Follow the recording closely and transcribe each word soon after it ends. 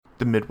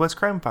The Midwest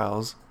Crime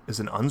Files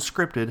is an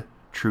unscripted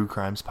true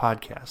crimes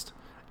podcast.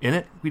 In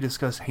it, we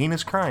discuss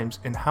heinous crimes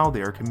and how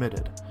they are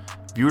committed.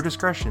 Viewer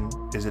discretion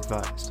is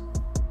advised.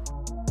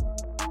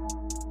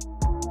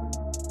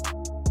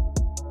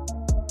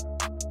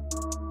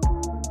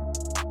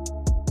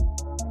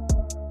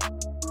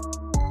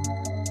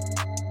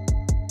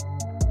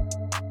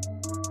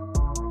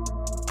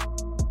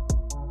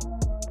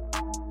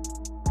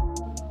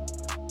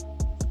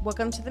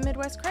 Welcome to the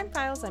Midwest Crime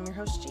Files. I'm your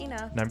host,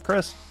 Gina. And I'm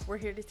Chris. We're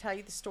here to tell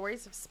you the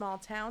stories of small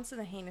towns and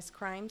the heinous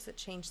crimes that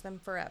changed them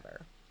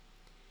forever.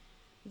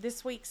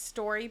 This week's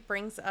story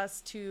brings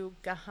us to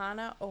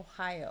Gahanna,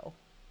 Ohio.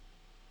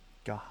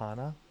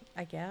 Gahanna?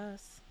 I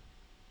guess.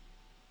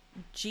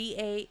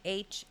 Gahanna.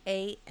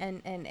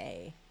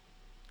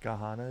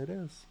 Gahanna it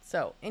is.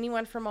 So,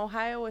 anyone from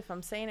Ohio, if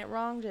I'm saying it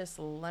wrong, just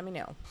let me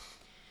know.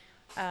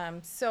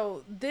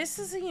 So, this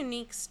is a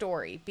unique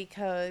story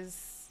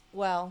because,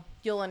 well,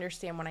 you'll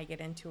understand when I get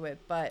into it,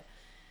 but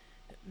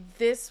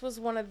this was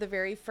one of the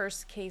very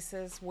first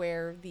cases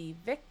where the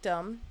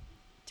victim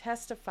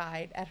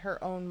testified at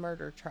her own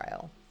murder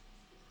trial.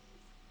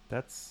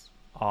 That's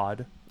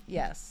odd.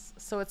 Yes.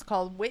 So it's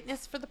called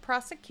Witness for the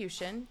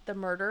Prosecution, the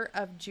Murder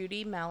of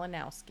Judy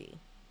Malinowski.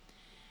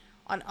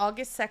 On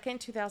August 2nd,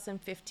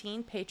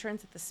 2015,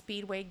 patrons at the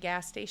Speedway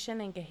gas station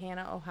in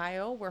Gahanna,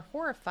 Ohio were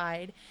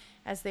horrified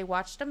as they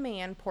watched a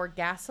man pour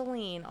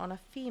gasoline on a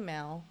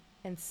female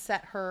and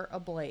set her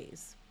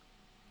ablaze.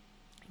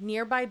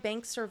 Nearby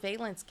bank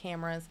surveillance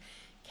cameras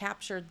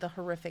captured the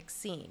horrific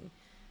scene.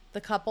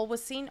 The couple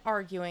was seen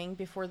arguing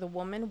before the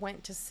woman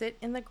went to sit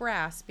in the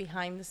grass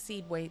behind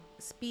the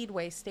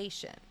Speedway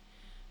station.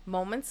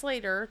 Moments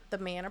later, the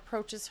man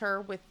approaches her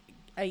with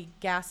a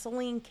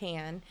gasoline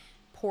can,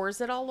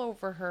 pours it all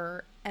over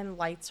her, and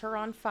lights her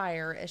on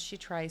fire as she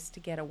tries to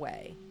get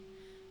away.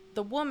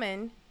 The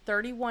woman,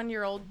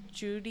 31-year-old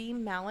Judy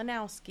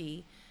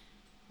Malinowski,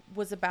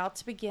 was about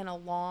to begin a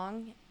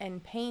long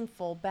and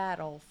painful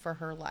battle for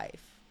her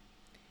life.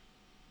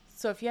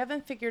 So if you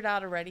haven't figured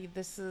out already,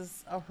 this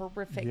is a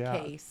horrific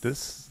case.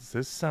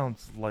 This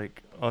sounds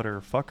like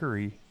utter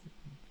fuckery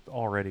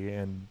already,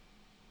 and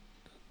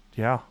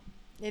yeah.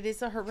 It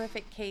is a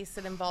horrific case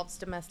that involves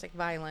domestic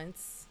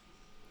violence.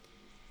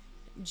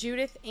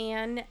 Judith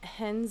Ann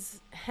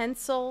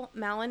Hensel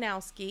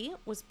Malinowski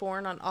was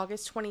born on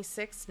August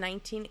 26,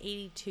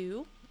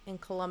 1982 in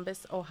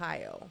Columbus,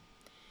 Ohio.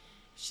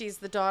 She's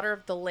the daughter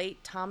of the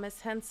late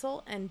Thomas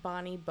Hensel and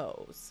Bonnie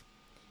Bowes.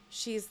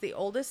 She's the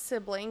oldest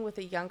sibling with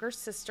a younger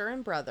sister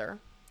and brother.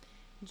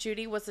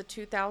 Judy was a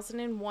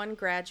 2001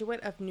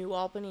 graduate of New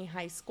Albany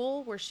High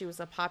School, where she was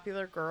a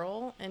popular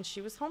girl, and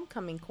she was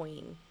homecoming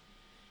queen.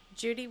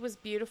 Judy was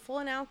beautiful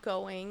and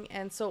outgoing,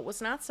 and so it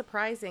was not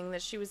surprising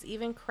that she was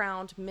even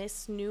crowned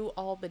Miss New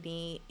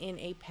Albany in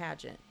a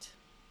pageant.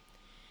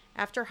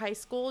 After high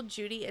school,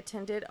 Judy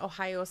attended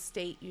Ohio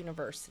State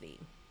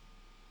University.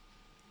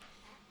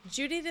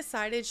 Judy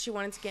decided she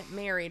wanted to get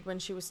married when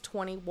she was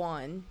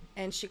 21,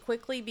 and she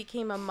quickly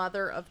became a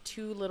mother of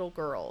 2 little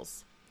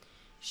girls.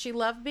 She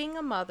loved being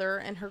a mother,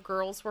 and her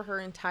girls were her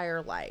entire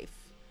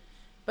life.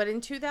 But in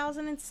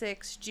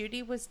 2006,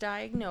 Judy was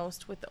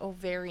diagnosed with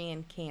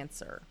ovarian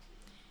cancer.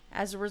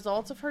 As a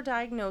result of her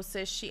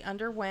diagnosis, she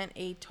underwent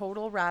a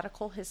total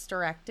radical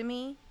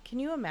hysterectomy. Can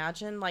you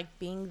imagine,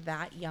 being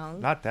that young?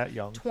 Not that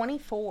young.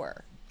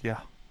 24. Yeah.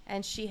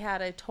 And she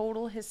had a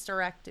total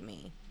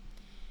hysterectomy.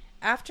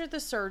 After the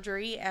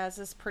surgery, as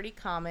is pretty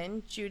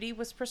common, Judy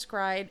was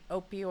prescribed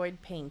opioid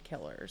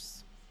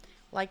painkillers.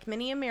 Like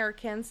many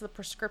Americans, the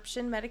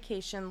prescription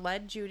medication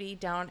led Judy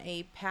down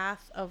a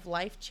path of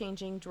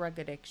life-changing drug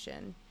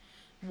addiction.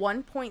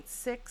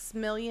 1.6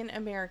 million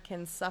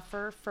Americans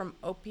suffer from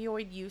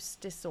opioid use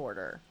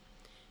disorder,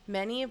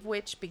 many of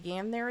which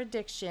began their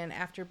addiction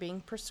after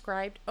being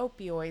prescribed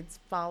opioids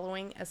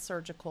following a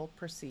surgical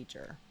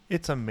procedure.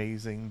 It's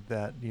amazing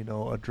that,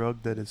 a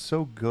drug that is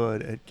so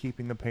good at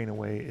keeping the pain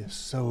away is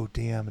so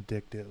damn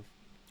addictive.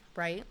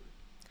 Right?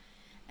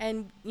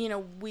 And,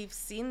 we've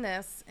seen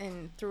this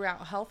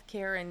throughout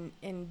healthcare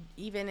and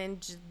even in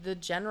the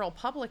general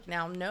public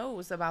now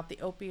knows about the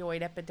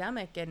opioid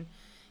epidemic and,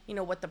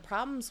 what the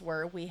problems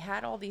were. We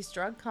had all these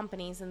drug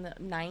companies in the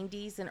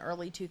 90s and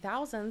early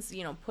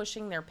 2000s,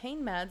 pushing their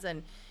pain meds,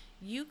 and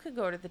you could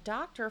go to the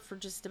doctor for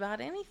just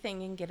about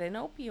anything and get an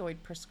opioid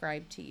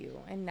prescribed to you.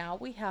 And now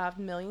we have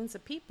millions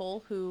of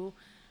people who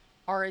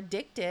are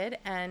addicted.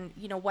 And,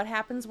 what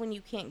happens when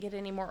you can't get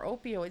any more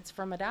opioids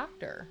from a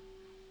doctor?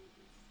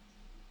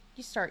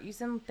 You start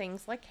using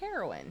things like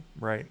heroin.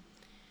 Right.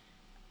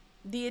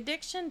 The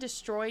addiction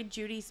destroyed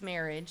Judy's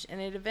marriage,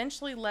 and it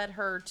eventually led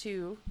her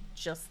to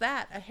just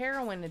that, a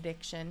heroin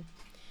addiction.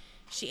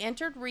 She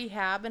entered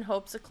rehab in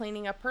hopes of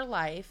cleaning up her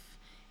life.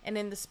 And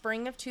in the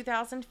spring of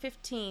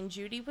 2015,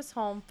 Judy was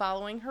home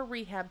following her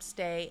rehab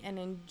stay and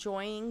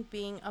enjoying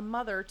being a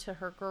mother to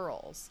her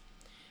girls.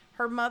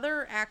 Her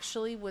mother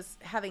actually was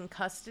having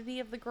custody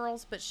of the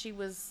girls, but she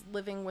was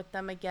living with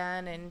them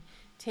again and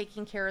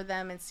taking care of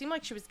them. It seemed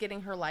like she was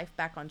getting her life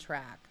back on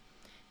track.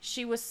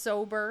 She was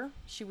sober.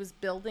 She was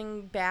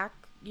building back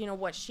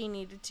what she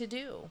needed to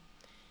do.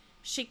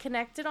 She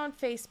connected on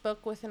Facebook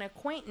with an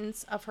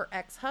acquaintance of her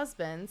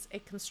ex-husband's, a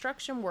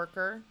construction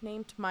worker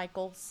named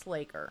Michael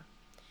Slager.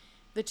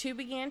 The two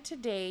began to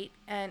date,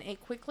 and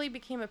it quickly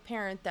became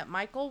apparent that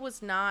Michael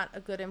was not a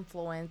good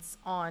influence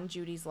on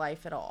Judy's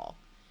life at all.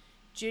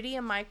 Judy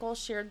and Michael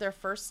shared their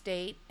first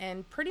date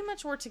and pretty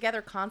much were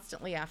together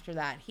constantly after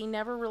that. He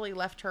never really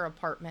left her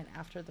apartment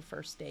after the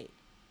first date.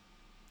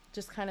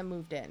 Just kind of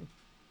moved in.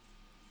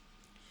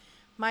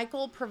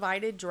 Michael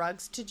provided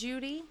drugs to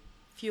Judy,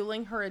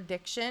 fueling her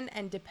addiction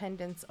and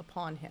dependence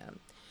upon him.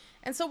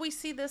 And so we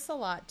see this a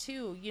lot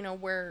too,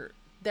 where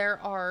there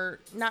are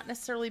not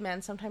necessarily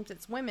men, sometimes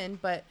it's women,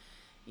 but,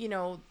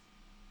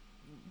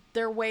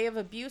 their way of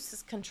abuse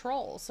is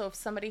control. So if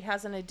somebody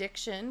has an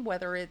addiction,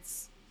 whether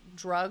it's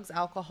drugs,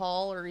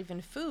 alcohol, or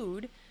even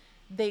food,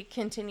 they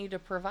continue to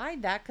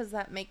provide that because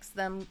that makes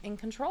them in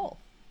control.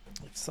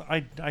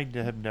 I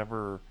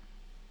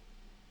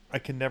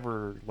can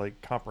never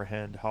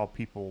comprehend how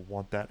people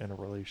want that in a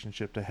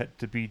relationship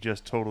to be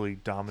just totally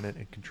dominant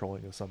and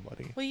controlling of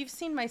somebody. Well, you've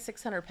seen My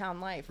 600-Pound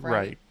Life, right?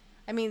 Right.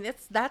 I mean,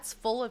 that's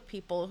full of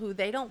people who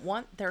they don't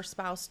want their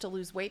spouse to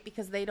lose weight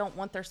because they don't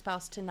want their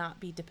spouse to not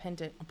be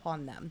dependent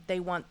upon them. They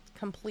want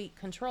complete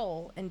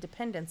control and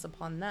dependence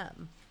upon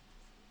them.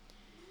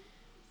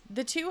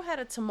 The two had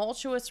a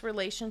tumultuous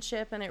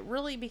relationship, and it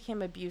really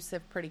became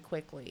abusive pretty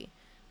quickly.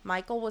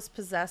 Michael was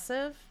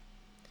possessive.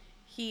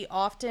 He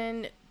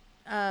often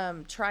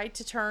tried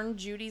to turn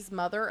Judy's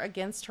mother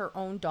against her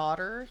own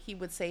daughter. He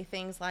would say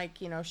things like,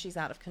 she's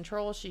out of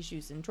control, she's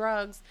using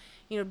drugs,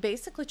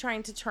 basically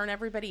trying to turn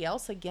everybody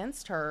else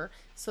against her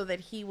so that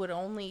he would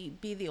only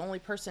be the only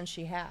person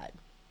she had.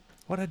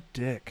 What a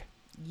dick.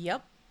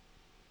 Yep.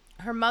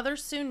 Her mother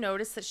soon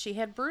noticed that she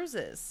had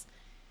bruises.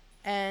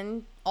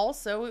 And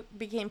also it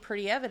became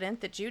pretty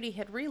evident that Judy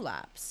had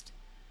relapsed.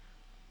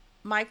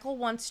 Michael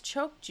once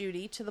choked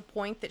Judy to the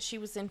point that she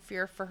was in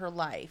fear for her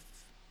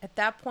life. At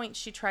that point,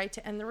 she tried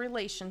to end the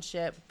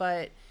relationship,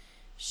 but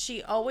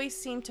she always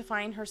seemed to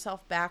find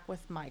herself back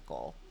with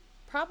Michael.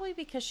 Probably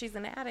because she's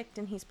an addict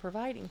and he's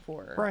providing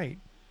for her. Right.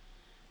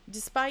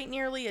 Despite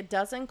nearly a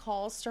dozen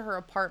calls to her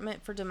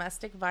apartment for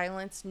domestic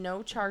violence,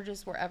 no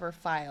charges were ever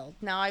filed.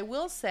 Now, I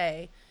will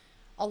say,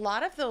 a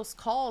lot of those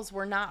calls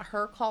were not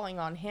her calling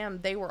on him.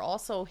 They were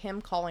also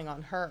him calling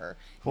on her.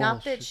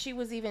 Not that she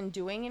was even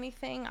doing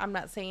anything. I'm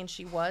not saying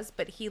she was,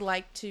 but he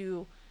liked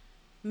to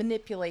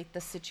manipulate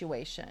the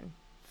situation.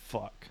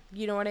 Fuck.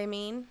 You know what I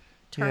mean?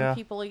 Turn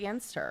people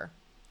against her.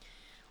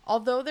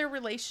 Although their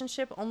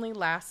relationship only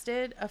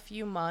lasted a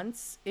few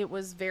months, it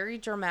was very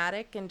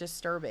dramatic and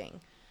disturbing.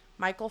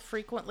 Michael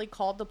frequently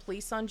called the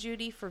police on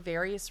Judy for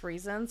various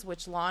reasons,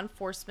 which law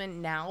enforcement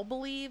now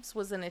believes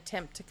was an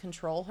attempt to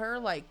control her.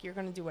 Like, you're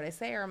going to do what I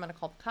say or I'm going to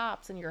call the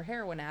cops, and you're a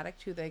heroin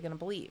addict. Who are they going to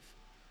believe?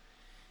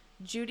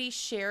 Judy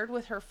shared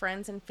with her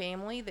friends and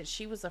family that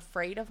she was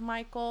afraid of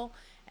Michael,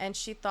 and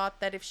she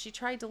thought that if she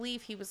tried to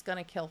leave, he was going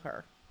to kill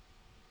her.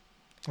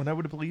 And I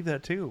would believe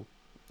that too.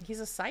 He's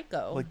a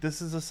psycho.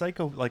 This is a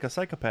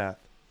psychopath.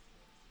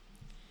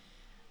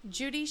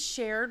 Judy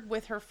shared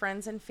with her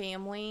friends and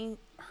family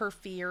her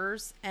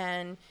fears,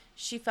 and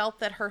she felt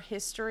that her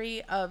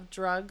history of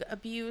drug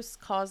abuse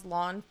caused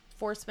law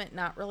enforcement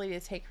not really to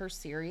take her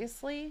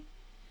seriously.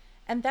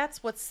 And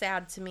that's what's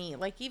sad to me.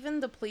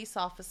 Even the police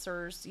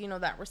officers,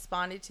 that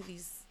responded to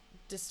these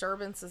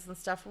disturbances and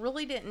stuff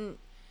really didn't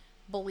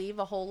believe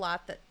a whole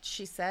lot that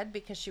she said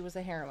because she was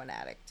a heroin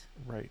addict.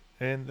 Right.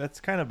 And that's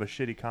kind of a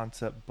shitty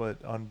concept, but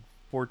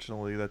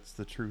unfortunately that's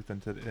the truth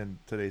in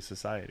today's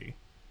society.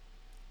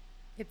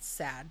 It's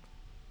sad.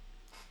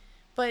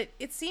 But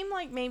it seemed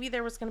like maybe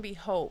there was going to be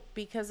hope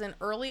because in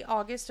early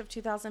August of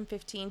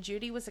 2015,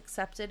 Judy was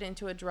accepted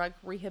into a drug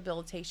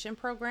rehabilitation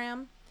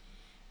program.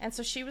 And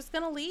so she was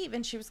going to leave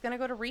and she was going to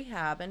go to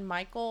rehab, and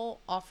Michael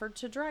offered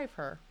to drive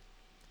her.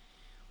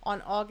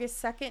 On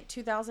August 2nd,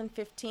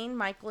 2015,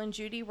 Michael and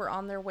Judy were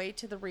on their way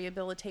to the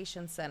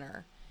rehabilitation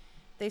center.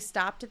 They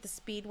stopped at the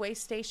Speedway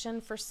station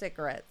for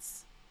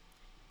cigarettes.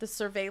 The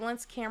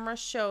surveillance camera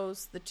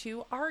shows the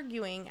two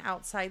arguing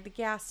outside the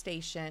gas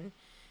station.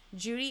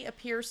 Judy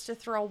appears to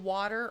throw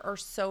water or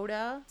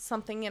soda,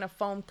 something in a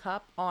foam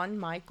cup, on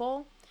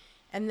Michael,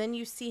 and then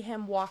you see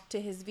him walk to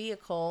his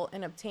vehicle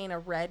and obtain a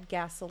red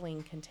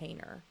gasoline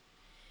container.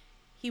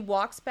 He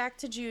walks back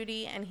to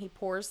Judy and he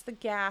pours the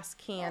gas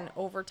can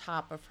over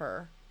top of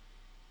her.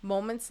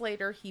 Moments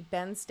later, he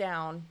bends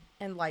down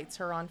and lights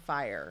her on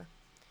fire.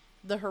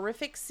 The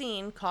horrific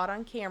scene caught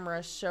on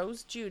camera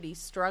shows Judy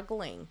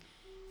struggling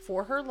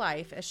for her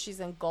life as she's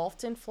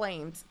engulfed in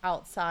flames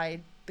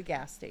outside the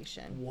gas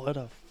station. What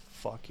a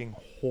fucking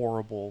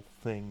horrible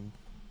thing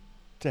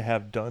to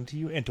have done to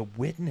you and to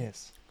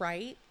witness.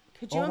 Right?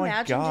 Could you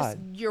imagine just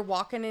you're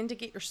walking in to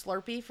get your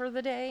Slurpee for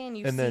the day and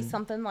you see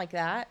something like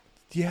that?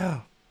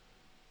 Yeah.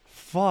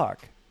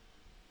 Fuck.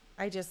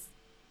 I just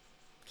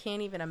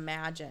can't even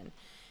imagine.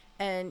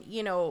 And,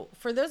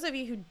 for those of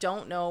you who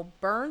don't know,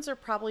 burns are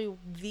probably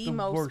the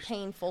most worst,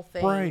 painful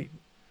thing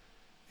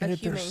a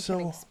human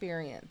can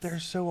experience. They're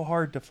so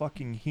hard to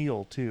fucking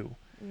heal, too.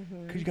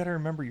 Because you got to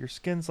remember, your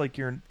skin's like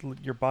your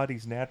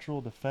body's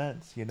natural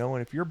defense, you know.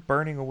 And if you're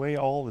burning away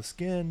all the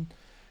skin,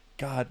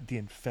 God, the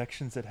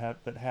infections that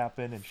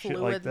happen and shit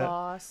like that.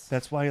 Loss.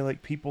 That's why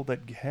like people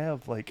that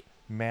have like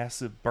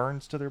massive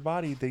burns to their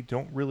body, they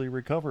don't really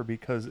recover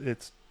because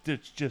it's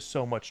just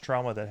so much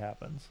trauma that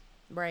happens.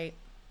 Right.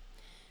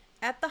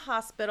 At the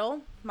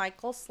hospital,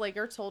 Michael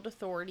Slager told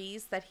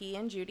authorities that he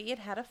and Judy had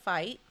had a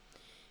fight,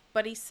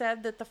 but he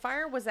said that the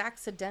fire was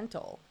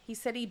accidental. He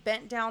said he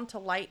bent down to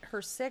light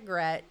her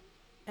cigarette,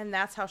 and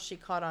that's how she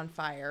caught on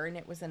fire, and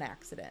it was an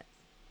accident.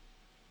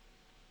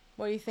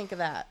 What do you think of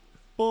that?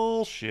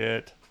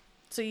 Bullshit.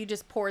 So you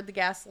just poured the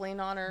gasoline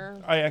on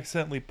her? I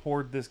accidentally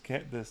poured this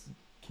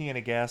can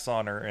of gas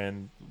on her,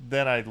 and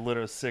then I lit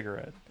a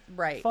cigarette.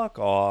 Right. Fuck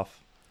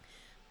off.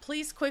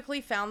 Police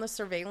quickly found the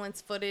surveillance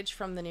footage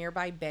from the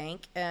nearby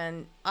bank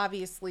and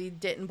obviously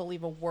didn't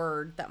believe a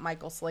word that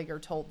Michael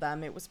Slager told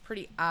them. It was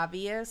pretty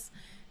obvious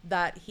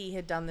that he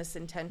had done this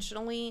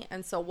intentionally.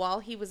 And so while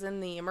he was in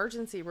the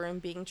emergency room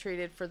being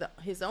treated for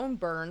his own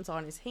burns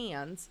on his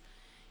hands,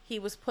 he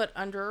was put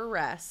under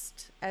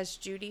arrest as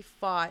Judy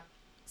fought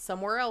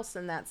somewhere else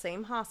in that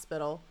same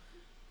hospital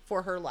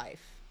for her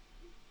life.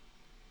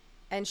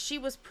 And she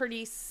was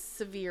pretty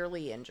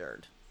severely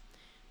injured.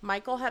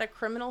 Michael had a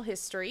criminal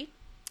history.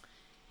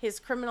 His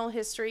criminal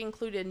history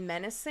included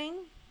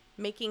menacing,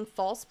 making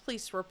false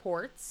police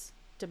reports,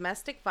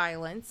 domestic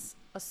violence,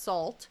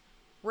 assault,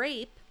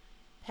 rape,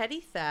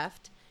 petty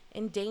theft,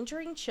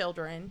 endangering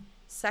children,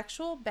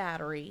 sexual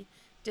battery,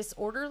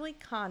 disorderly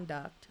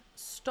conduct,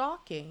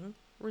 stalking,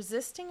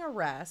 resisting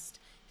arrest,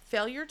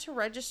 failure to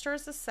register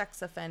as a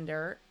sex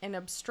offender, and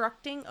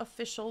obstructing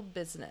official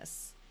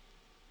business.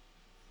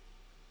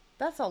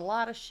 That's a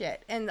lot of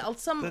shit. And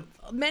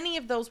many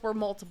of those were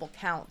multiple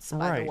counts,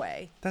 by the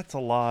way. That's a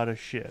lot of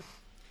shit.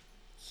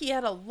 He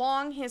had a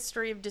long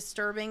history of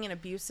disturbing and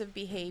abusive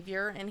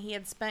behavior, and he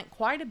had spent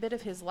quite a bit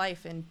of his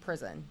life in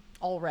prison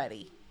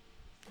already.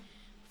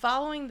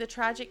 Following the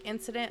tragic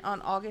incident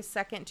on August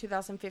 2nd,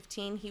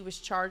 2015, he was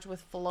charged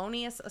with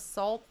felonious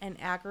assault and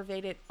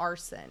aggravated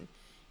arson.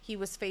 He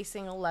was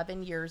facing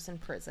 11 years in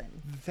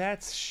prison.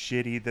 That's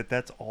shitty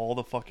that's all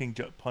the fucking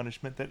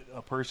punishment that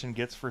a person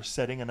gets for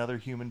setting another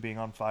human being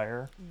on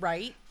fire.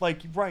 Right?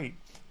 Like, right.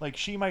 Like,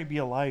 she might be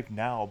alive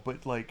now,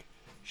 but, like,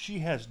 she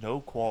has no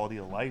quality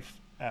of life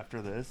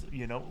after this,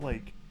 you know?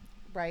 Like...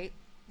 Right.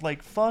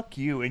 Like, fuck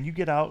you. And you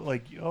get out,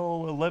 like,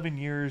 11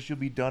 years, you'll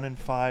be done in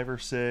 5 or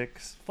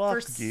 6. Fuck you.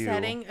 For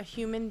setting a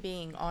human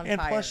being on fire.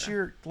 And plus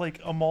you're, like,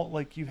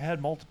 you've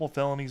had multiple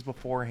felonies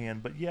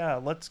beforehand. But, yeah,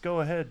 let's go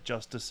ahead,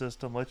 justice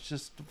system. Let's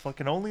just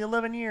fucking only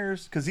 11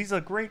 years. Because he's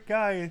a great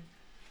guy.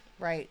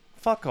 Right.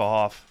 Fuck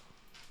off.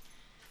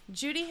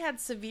 Judy had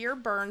severe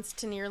burns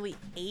to nearly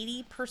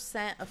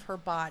 80% of her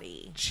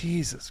body.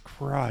 Jesus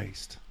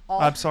Christ.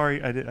 I'm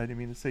sorry. I didn't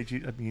mean to say...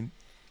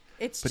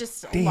 It's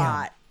just a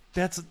lot.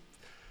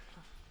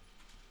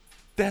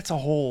 That's a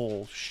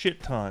whole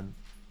shit ton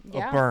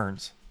of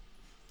burns.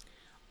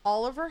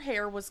 All of her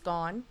hair was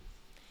gone,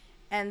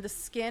 and the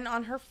skin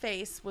on her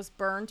face was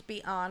burned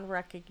beyond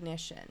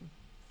recognition.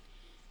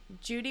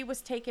 Judy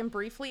was taken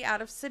briefly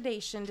out of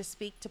sedation to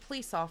speak to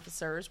police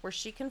officers, where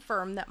she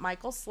confirmed that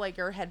Michael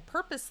Slager had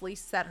purposely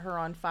set her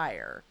on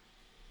fire.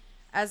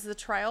 As the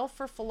trial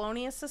for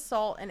felonious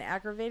assault and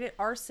aggravated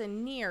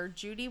arson neared,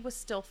 Judy was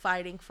still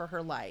fighting for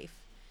her life.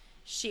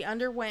 She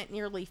underwent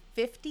nearly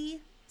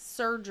 50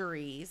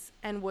 surgeries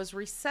and was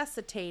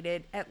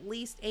resuscitated at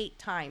least 8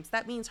 times.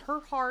 That means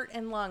her heart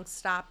and lungs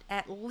stopped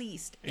at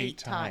least 8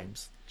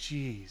 times.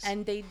 Jeez.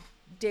 And they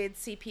did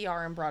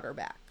CPR and brought her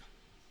back.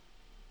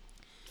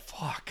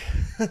 Fuck.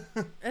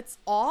 It's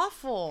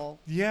awful.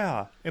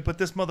 Yeah, but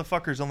this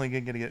motherfucker's only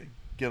going to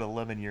get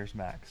 11 years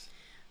max.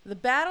 The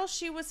battle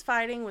she was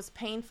fighting was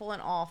painful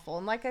and awful.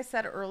 And like I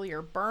said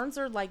earlier, burns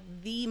are like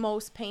the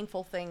most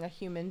painful thing a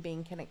human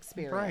being can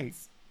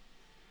experience.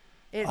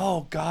 Right.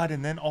 Oh God!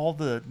 And then all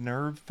the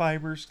nerve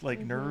fibers, like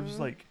nerves,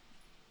 like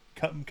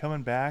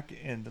coming back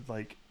and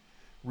like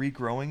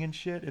regrowing and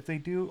shit. If they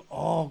do,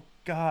 oh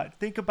God!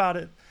 Think about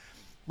it,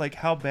 like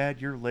how bad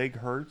your leg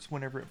hurts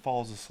whenever it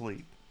falls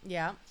asleep.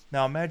 Yeah.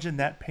 Now imagine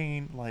that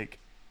pain, like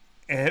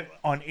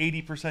on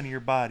 80% of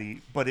your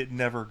body, but it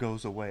never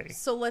goes away.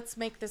 So let's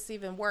make this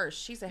even worse.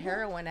 She's a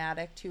heroin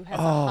addict who has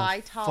a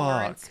high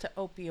tolerance to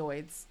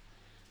opioids.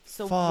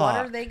 So what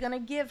are they gonna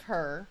give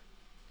her?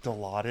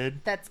 Dilaudid.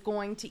 That's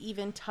going to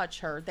even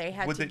touch her. They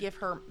had to give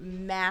her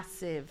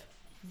massive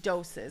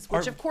doses,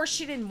 which of course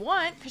she didn't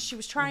want because she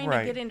was trying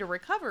to get into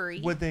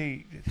recovery.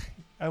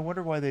 I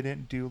wonder why they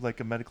didn't do like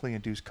a medically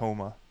induced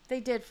coma.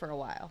 They did for a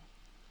while.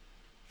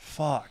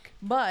 Fuck.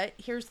 But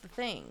here's the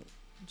thing.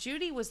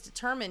 Judy was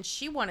determined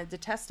she wanted to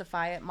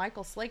testify at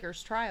Michael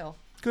Slager's trial.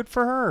 Good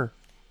for her.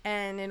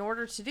 And in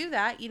order to do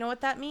that, you know what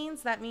that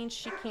means? That means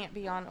she can't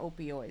be on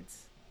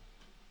opioids.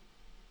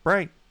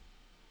 Right.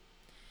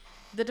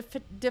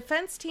 The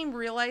defense team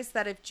realized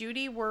that if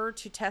Judy were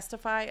to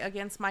testify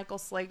against Michael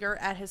Slager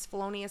at his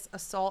felonious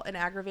assault and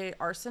aggravated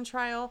arson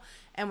trial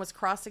and was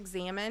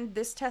cross-examined,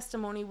 this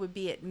testimony would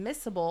be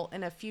admissible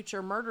in a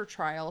future murder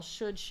trial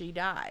should she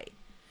die.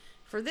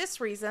 For this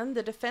reason,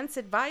 the defense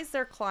advised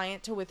their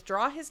client to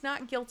withdraw his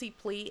not guilty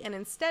plea and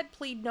instead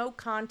plead no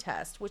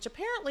contest, which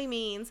apparently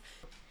means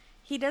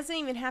he doesn't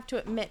even have to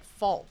admit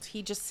fault.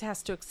 He just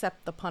has to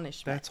accept the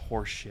punishment. That's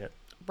horseshit.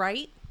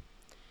 Right?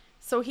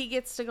 So he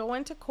gets to go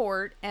into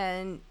court,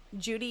 and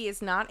Judy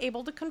is not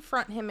able to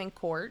confront him in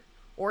court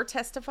or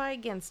testify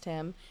against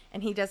him,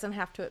 and he doesn't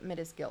have to admit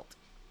his guilt.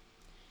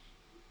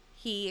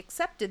 He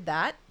accepted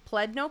that,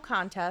 pled no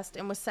contest,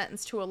 and was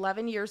sentenced to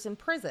 11 years in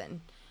prison,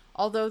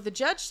 although the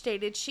judge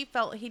stated she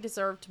felt he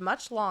deserved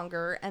much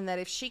longer and that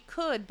if she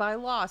could, by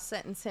law,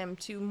 sentence him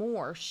to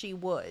more, she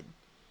would.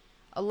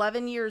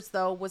 11 years,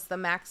 though, was the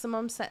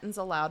maximum sentence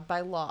allowed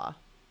by law.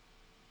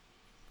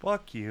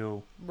 Fuck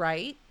you.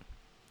 Right?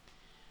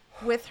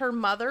 With her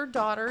mother,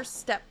 daughters,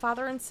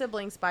 stepfather, and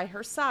siblings by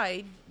her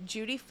side,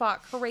 Judy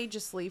fought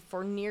courageously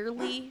for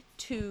nearly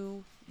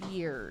 2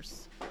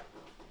 years.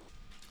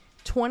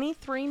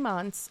 23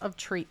 months of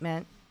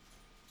treatment,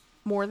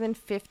 more than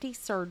 50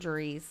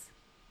 surgeries.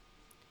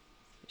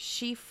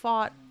 She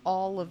fought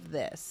all of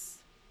this.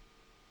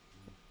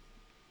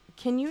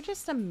 Can you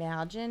just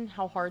imagine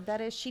how hard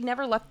that is? She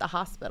never left the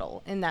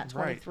hospital in that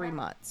 23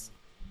 months.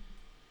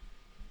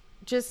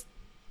 Just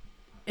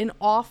an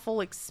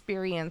awful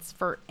experience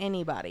for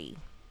anybody.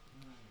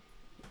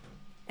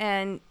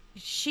 And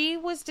she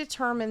was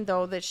determined,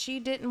 though, that she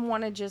didn't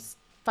want to just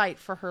fight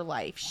for her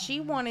life. She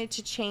wanted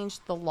to change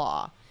the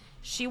law.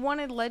 She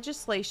wanted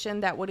legislation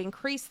that would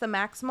increase the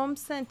maximum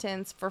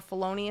sentence for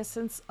felonious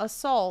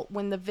assault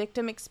when the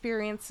victim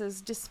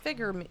experiences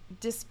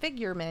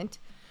disfigurement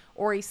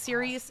or a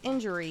serious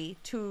injury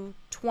to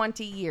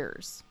 20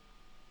 years.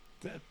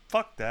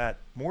 Fuck that.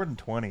 More than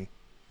 20.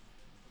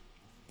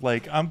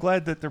 Like, I'm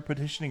glad that they're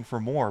petitioning for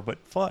more, but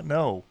fuck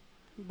no.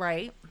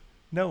 Right.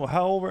 No,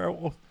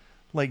 however,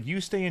 like,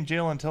 you stay in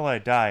jail until I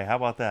die. How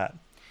about that?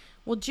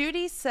 Well,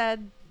 Judy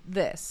said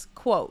this,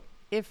 quote,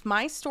 "If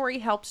my story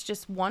helps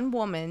just one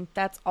woman,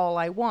 that's all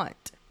I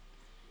want.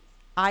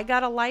 I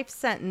got a life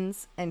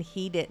sentence and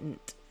he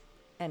didn't."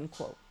 End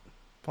quote.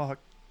 Fuck.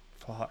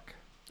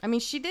 I mean,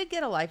 she did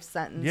get a life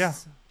sentence. Yeah.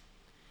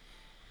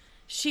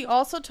 She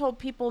also told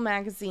People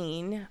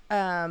magazine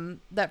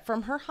that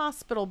from her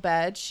hospital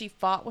bed, she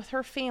fought with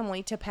her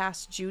family to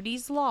pass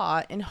Judy's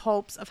law in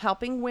hopes of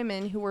helping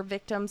women who were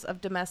victims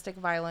of domestic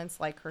violence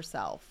like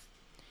herself.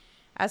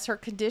 As her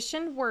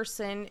condition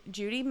worsened,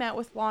 Judy met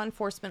with law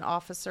enforcement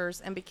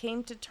officers and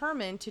became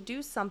determined to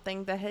do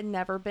something that had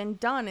never been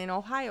done in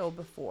Ohio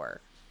before.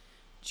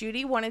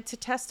 Judy wanted to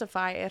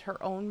testify at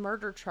her own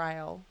murder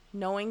trial,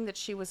 knowing that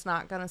she was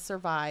not going to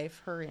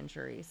survive her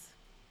injuries.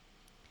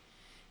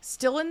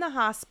 Still in the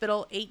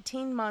hospital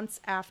 18 months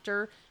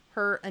after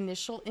her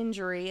initial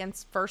injury and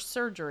first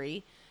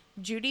surgery,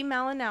 Judy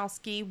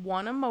Malinowski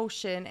won a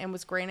motion and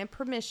was granted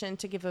permission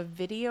to give a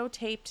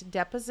videotaped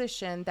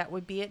deposition that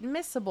would be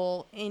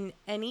admissible in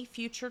any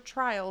future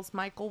trials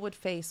Michael would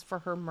face for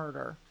her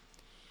murder.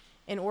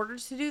 In order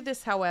to do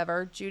this,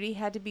 however, Judy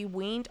had to be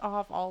weaned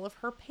off all of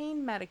her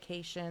pain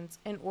medications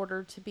in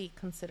order to be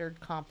considered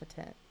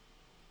competent.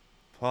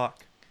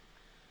 Fuck.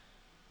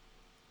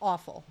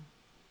 Awful.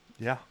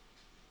 Yeah.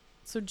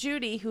 So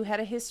Judy, who had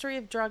a history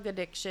of drug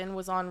addiction,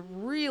 was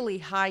on really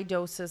high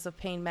doses of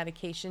pain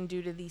medication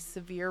due to these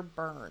severe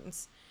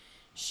burns.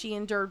 She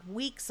endured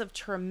weeks of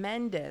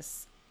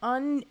tremendous,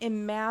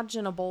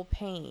 unimaginable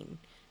pain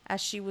as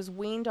she was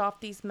weaned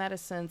off these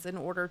medicines in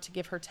order to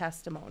give her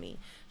testimony.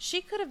 She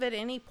could have at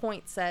any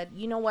point said,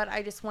 you know what,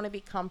 I just want to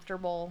be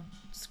comfortable,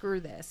 screw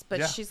this.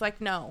 But she's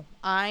like, no,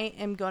 I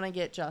am going to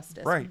get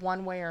justice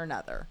one way or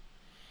another.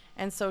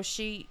 And so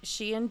she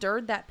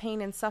endured that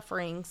pain and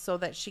suffering so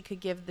that she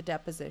could give the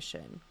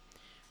deposition.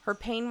 Her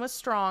pain was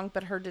strong,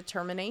 but her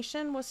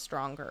determination was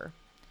stronger.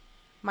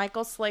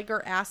 Michael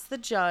Slager asked the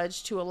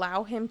judge to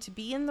allow him to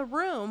be in the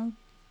room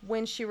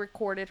when she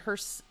recorded her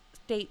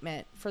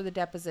statement for the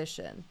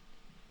deposition.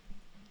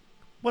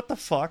 What the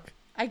fuck?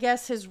 I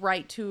guess his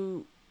right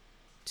to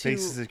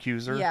face his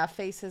accuser? Yeah,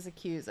 face his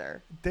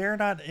accuser. They're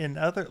not in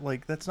other,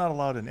 like, that's not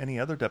allowed in any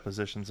other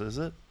depositions, is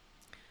it?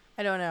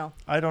 I don't know.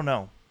 I don't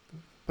know.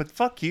 But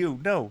fuck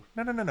you. No,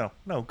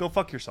 go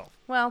fuck yourself.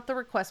 Well, the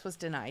request was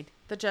denied.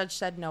 The judge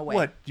said no way.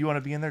 What? Do you want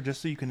to be in there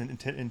just so you can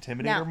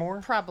intimidate her more?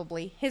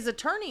 Probably. His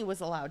attorney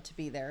was allowed to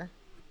be there.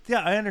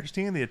 Yeah, I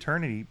understand the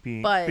attorney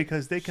being... But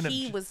because they can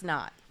he was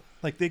not.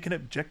 Like, they can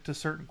object to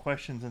certain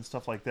questions and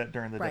stuff like that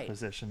during the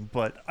deposition.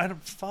 But I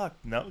don't... Fuck.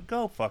 No.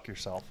 Go fuck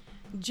yourself.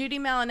 Judy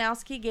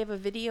Malinowski gave a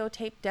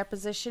videotaped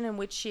deposition in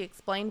which she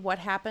explained what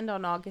happened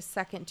on August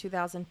 2nd,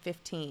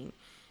 2015.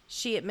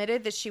 She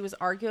admitted that she was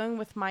arguing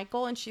with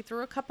Michael and she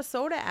threw a cup of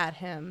soda at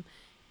him.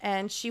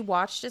 And she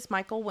watched as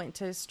Michael went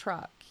to his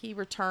truck. He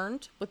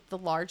returned with the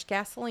large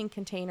gasoline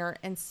container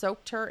and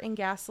soaked her in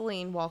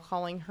gasoline while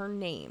calling her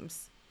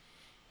names.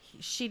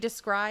 She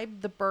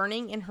described the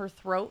burning in her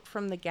throat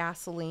from the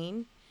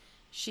gasoline.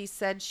 She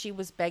said she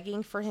was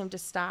begging for him to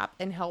stop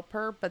and help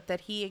her, but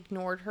that he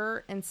ignored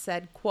her and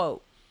said,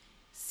 quote,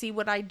 "See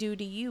what I do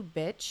to you,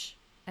 bitch,"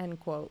 end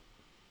quote.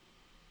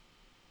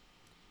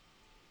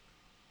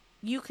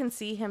 You can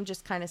see him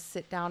just kind of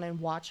sit down and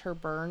watch her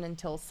burn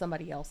until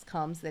somebody else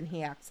comes. Then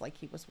he acts like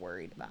he was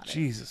worried about it.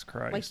 Jesus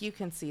Christ. Like, you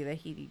can see that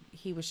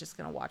he was just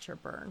going to watch her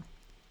burn.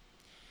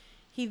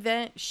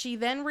 She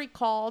then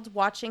recalled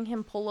watching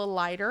him pull a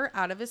lighter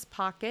out of his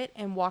pocket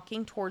and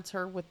walking towards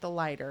her with the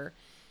lighter.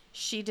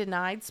 She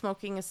denied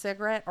smoking a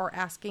cigarette or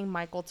asking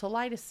Michael to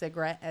light a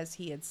cigarette, as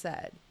he had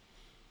said.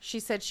 She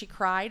said she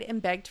cried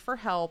and begged for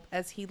help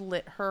as he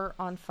lit her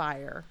on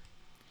fire.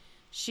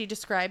 She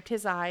described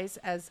his eyes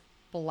as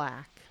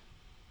black.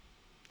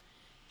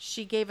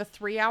 She gave a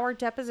 3-hour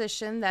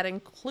deposition that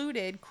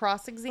included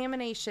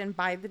cross-examination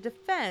by the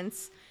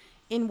defense,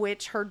 in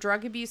which her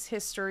drug abuse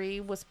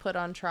history was put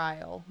on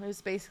trial. It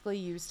was basically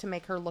used to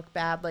make her look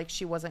bad, like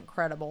she wasn't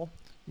credible.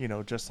 You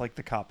know, just like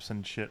the cops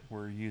and shit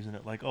were using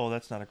it like, oh,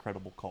 that's not a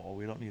credible call.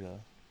 We don't need to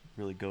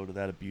really go to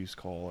that abuse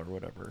call or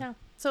whatever. Yeah.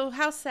 So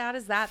how sad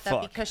is that?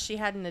 Fuck. That because she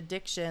had an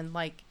addiction,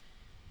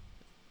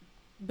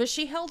 but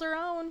she held her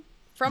own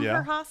from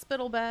her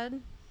hospital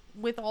bed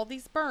with all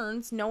these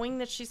burns, knowing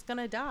that she's going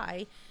to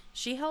die.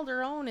 She held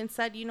her own and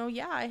said,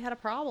 yeah, I had a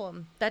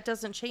problem. That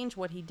doesn't change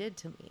what he did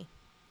to me.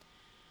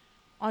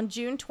 On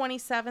June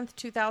 27th,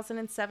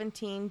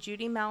 2017,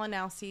 Judy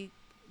Malinowski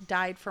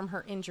died from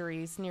her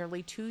injuries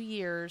nearly 2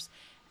 years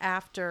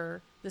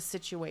after the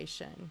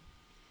situation.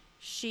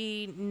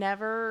 She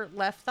never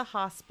left the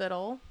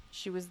hospital.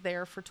 She was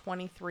there for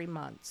 23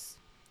 months.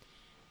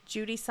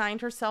 Judy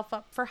signed herself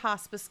up for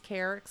hospice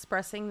care,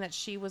 expressing that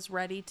she was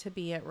ready to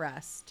be at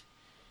rest.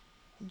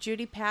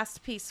 Judy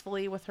passed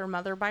peacefully with her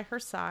mother by her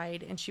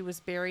side, and she was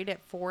buried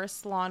at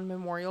Forest Lawn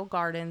Memorial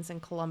Gardens in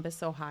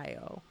Columbus,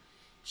 Ohio.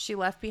 She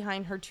left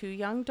behind her 2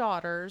 young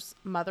daughters,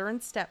 mother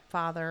and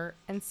stepfather,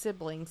 and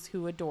siblings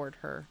who adored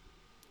her.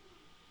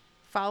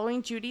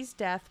 Following Judy's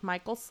death,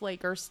 Michael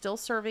Slager, still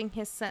serving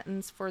his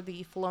sentence for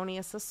the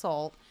felonious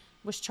assault,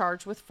 was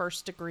charged with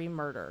first-degree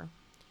murder.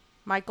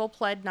 Michael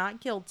pled not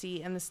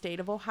guilty, and the state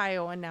of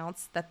Ohio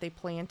announced that they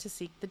plan to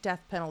seek the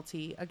death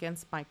penalty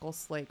against Michael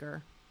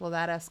Slager. Well,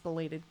 that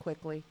escalated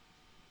quickly.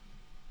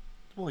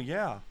 Well,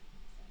 yeah.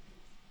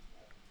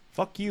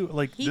 Fuck you.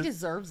 Like, he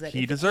deserves it.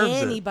 He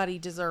deserves it. Anybody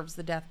deserves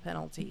the death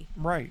penalty.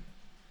 Right.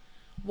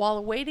 While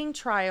awaiting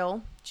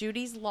trial,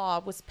 Judy's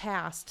law was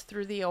passed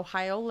through the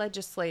Ohio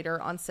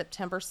legislature on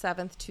September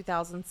 7th,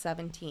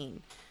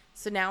 2017.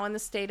 So now in the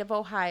state of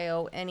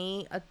Ohio,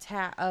 any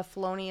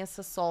felonious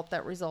assault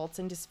that results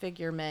in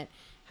disfigurement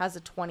has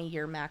a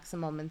 20-year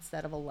maximum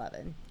instead of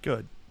 11.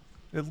 Good.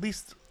 At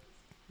least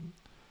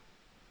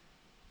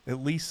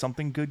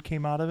something good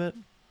came out of it.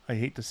 I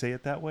hate to say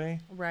it that way.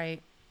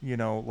 Right.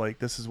 Like,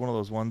 this is one of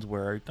those ones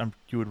where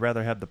you would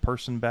rather have the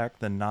person back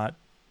than not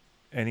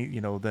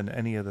than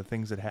any of the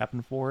things that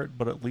happened for it.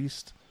 But at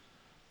least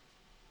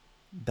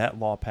that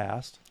law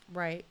passed.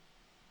 Right.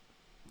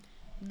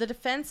 The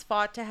defense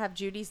fought to have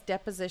Judy's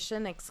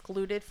deposition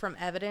excluded from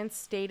evidence,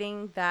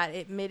 stating that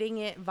admitting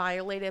it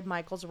violated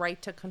Michael's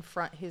right to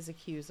confront his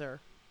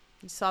accuser.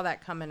 You saw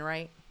that coming,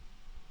 right?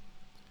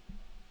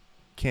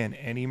 Can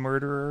any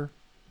murderer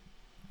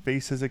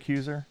face his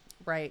accuser?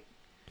 Right.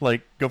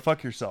 Like, go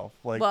fuck yourself.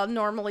 Like, well,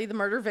 normally the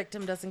murder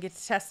victim doesn't get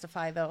to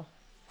testify, though.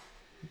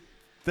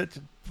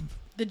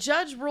 The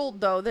judge ruled,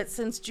 though, that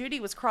since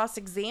Judy was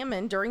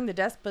cross-examined during the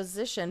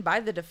deposition by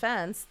the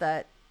defense,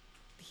 that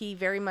he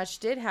very much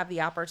did have the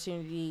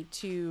opportunity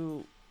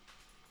to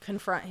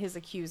confront his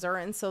accuser,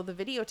 and so the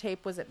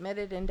videotape was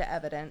admitted into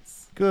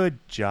evidence. Good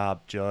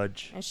job,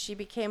 Judge. And she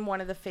became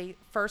one of the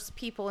first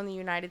people in the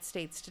United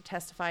States to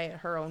testify at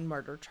her own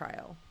murder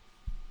trial.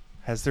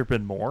 Has there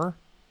been more?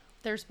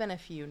 There's been a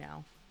few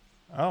now.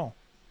 Oh.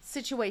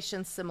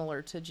 Situations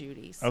similar to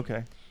Judy's.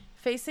 Okay.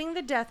 Facing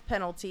the death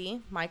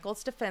penalty,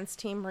 Michael's defense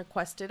team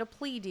requested a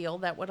plea deal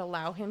that would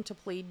allow him to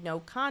plead no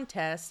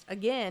contest,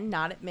 again,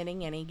 not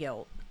admitting any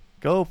guilt.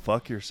 Go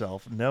fuck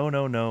yourself. No,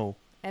 no, no.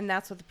 And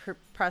that's what the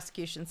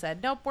prosecution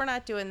said. Nope, we're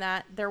not doing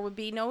that. There would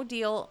be no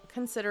deal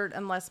considered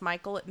unless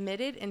Michael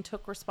admitted and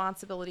took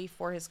responsibility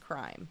for his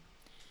crime.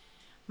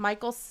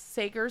 Michael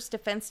Sager's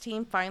defense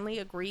team finally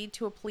agreed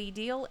to a plea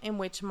deal in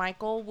which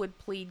Michael would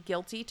plead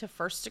guilty to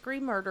first-degree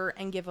murder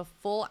and give a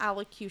full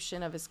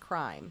allocution of his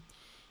crime.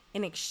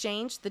 In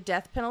exchange, the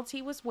death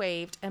penalty was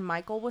waived, and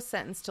Michael was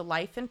sentenced to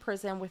life in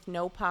prison with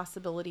no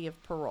possibility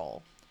of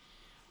parole.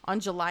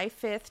 On July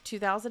 5th,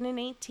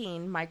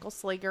 2018, Michael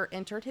Slager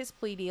entered his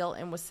plea deal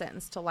and was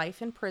sentenced to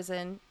life in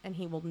prison, and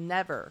he will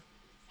never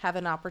have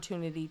an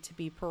opportunity to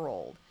be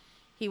paroled.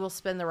 He will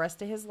spend the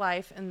rest of his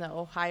life in the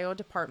Ohio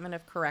Department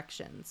of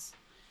Corrections.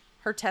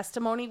 Her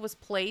testimony was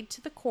played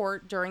to the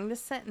court during the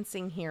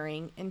sentencing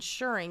hearing,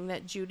 ensuring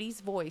that Judy's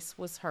voice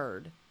was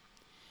heard.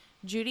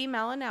 Judy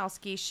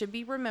Malinowski should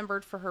be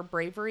remembered for her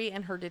bravery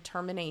and her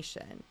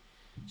determination.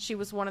 She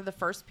was one of the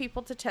first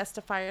people to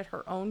testify at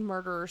her own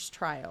murderer's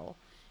trial.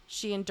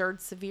 She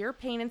endured severe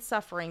pain and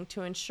suffering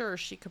to ensure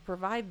she could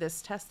provide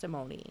this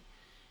testimony.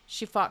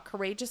 She fought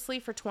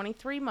courageously for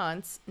 23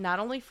 months, not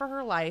only for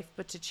her life,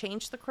 but to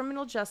change the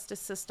criminal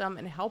justice system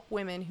and help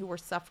women who were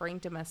suffering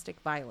domestic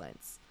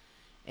violence.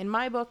 In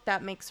my book,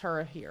 that makes her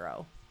a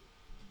hero.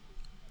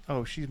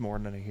 Oh, she's more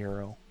than a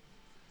hero.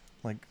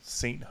 Like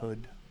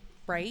sainthood.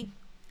 Right?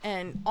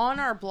 And on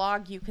our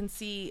blog, you can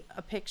see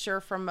a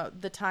picture from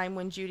the time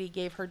when Judy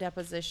gave her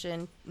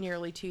deposition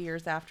nearly 2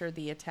 years after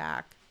the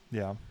attack.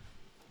 Yeah.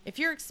 If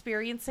you're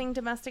experiencing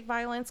domestic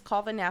violence,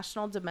 call the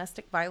National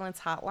Domestic Violence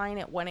Hotline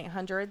at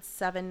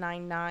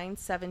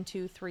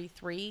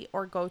 1-800-799-7233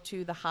 or go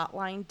to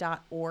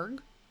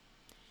thehotline.org.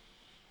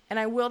 And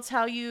I will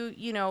tell you,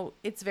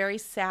 it's very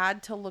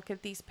sad to look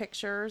at these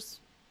pictures,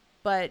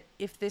 but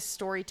if this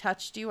story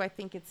touched you, I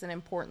think it's an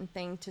important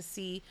thing to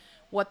see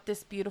what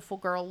this beautiful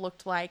girl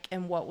looked like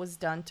and what was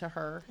done to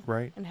her.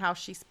 Right. And how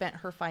she spent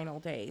her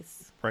final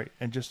days. Right.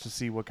 And just to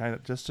see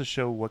just to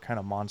show what kind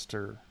of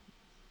monster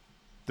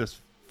this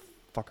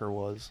fucker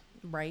was.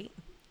 Right.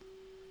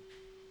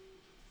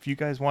 If you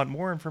guys want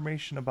more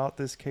information about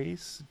this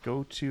case,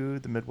 go to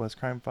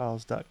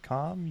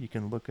themidwestcrimefiles.com. You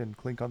can look and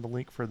click on the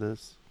link for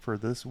this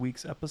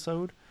week's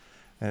episode.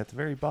 And at the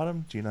very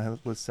bottom, Gina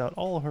lists out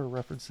all of her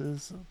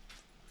references.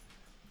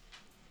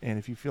 And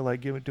if you feel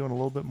like doing a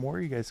little bit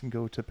more, you guys can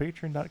go to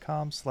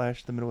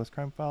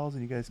patreon.com/themidwestcrimefiles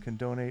and you guys can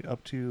donate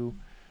up to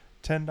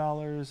 $10,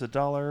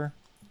 $1.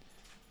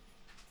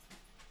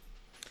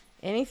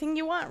 Anything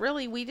you want,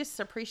 really. We just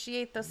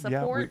appreciate the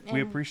support. Yeah,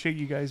 we appreciate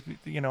you guys,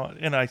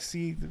 and I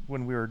see that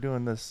when we were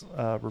doing this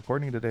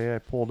recording today, I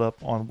pulled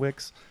up on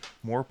Wix.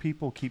 More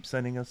people keep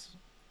sending us.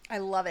 I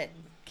love it.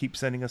 Keep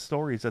sending us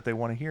stories that they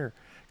want to hear.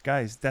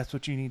 Guys, that's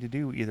what you need to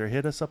do. Either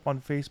hit us up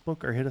on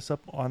Facebook or hit us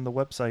up on the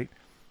website.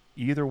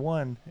 Either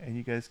one, and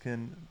you guys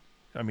can.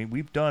 I mean,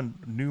 we've done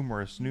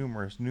numerous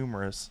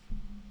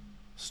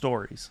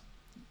stories.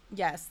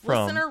 Yes,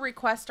 listener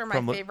requests are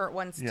my favorite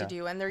ones to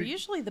do, and they're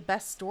usually the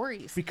best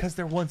stories. Because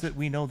they're ones that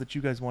we know that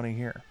you guys want to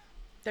hear.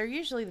 They're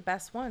usually the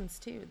best ones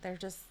too. They're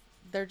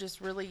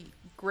just really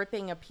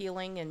gripping,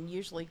 appealing, and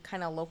usually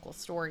kind of local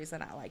stories,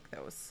 and I like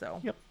those. So.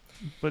 Yep.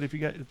 But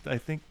I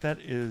think that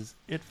is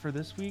it for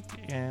this week,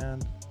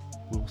 and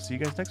we'll see you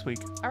guys next week.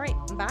 All right.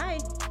 Bye.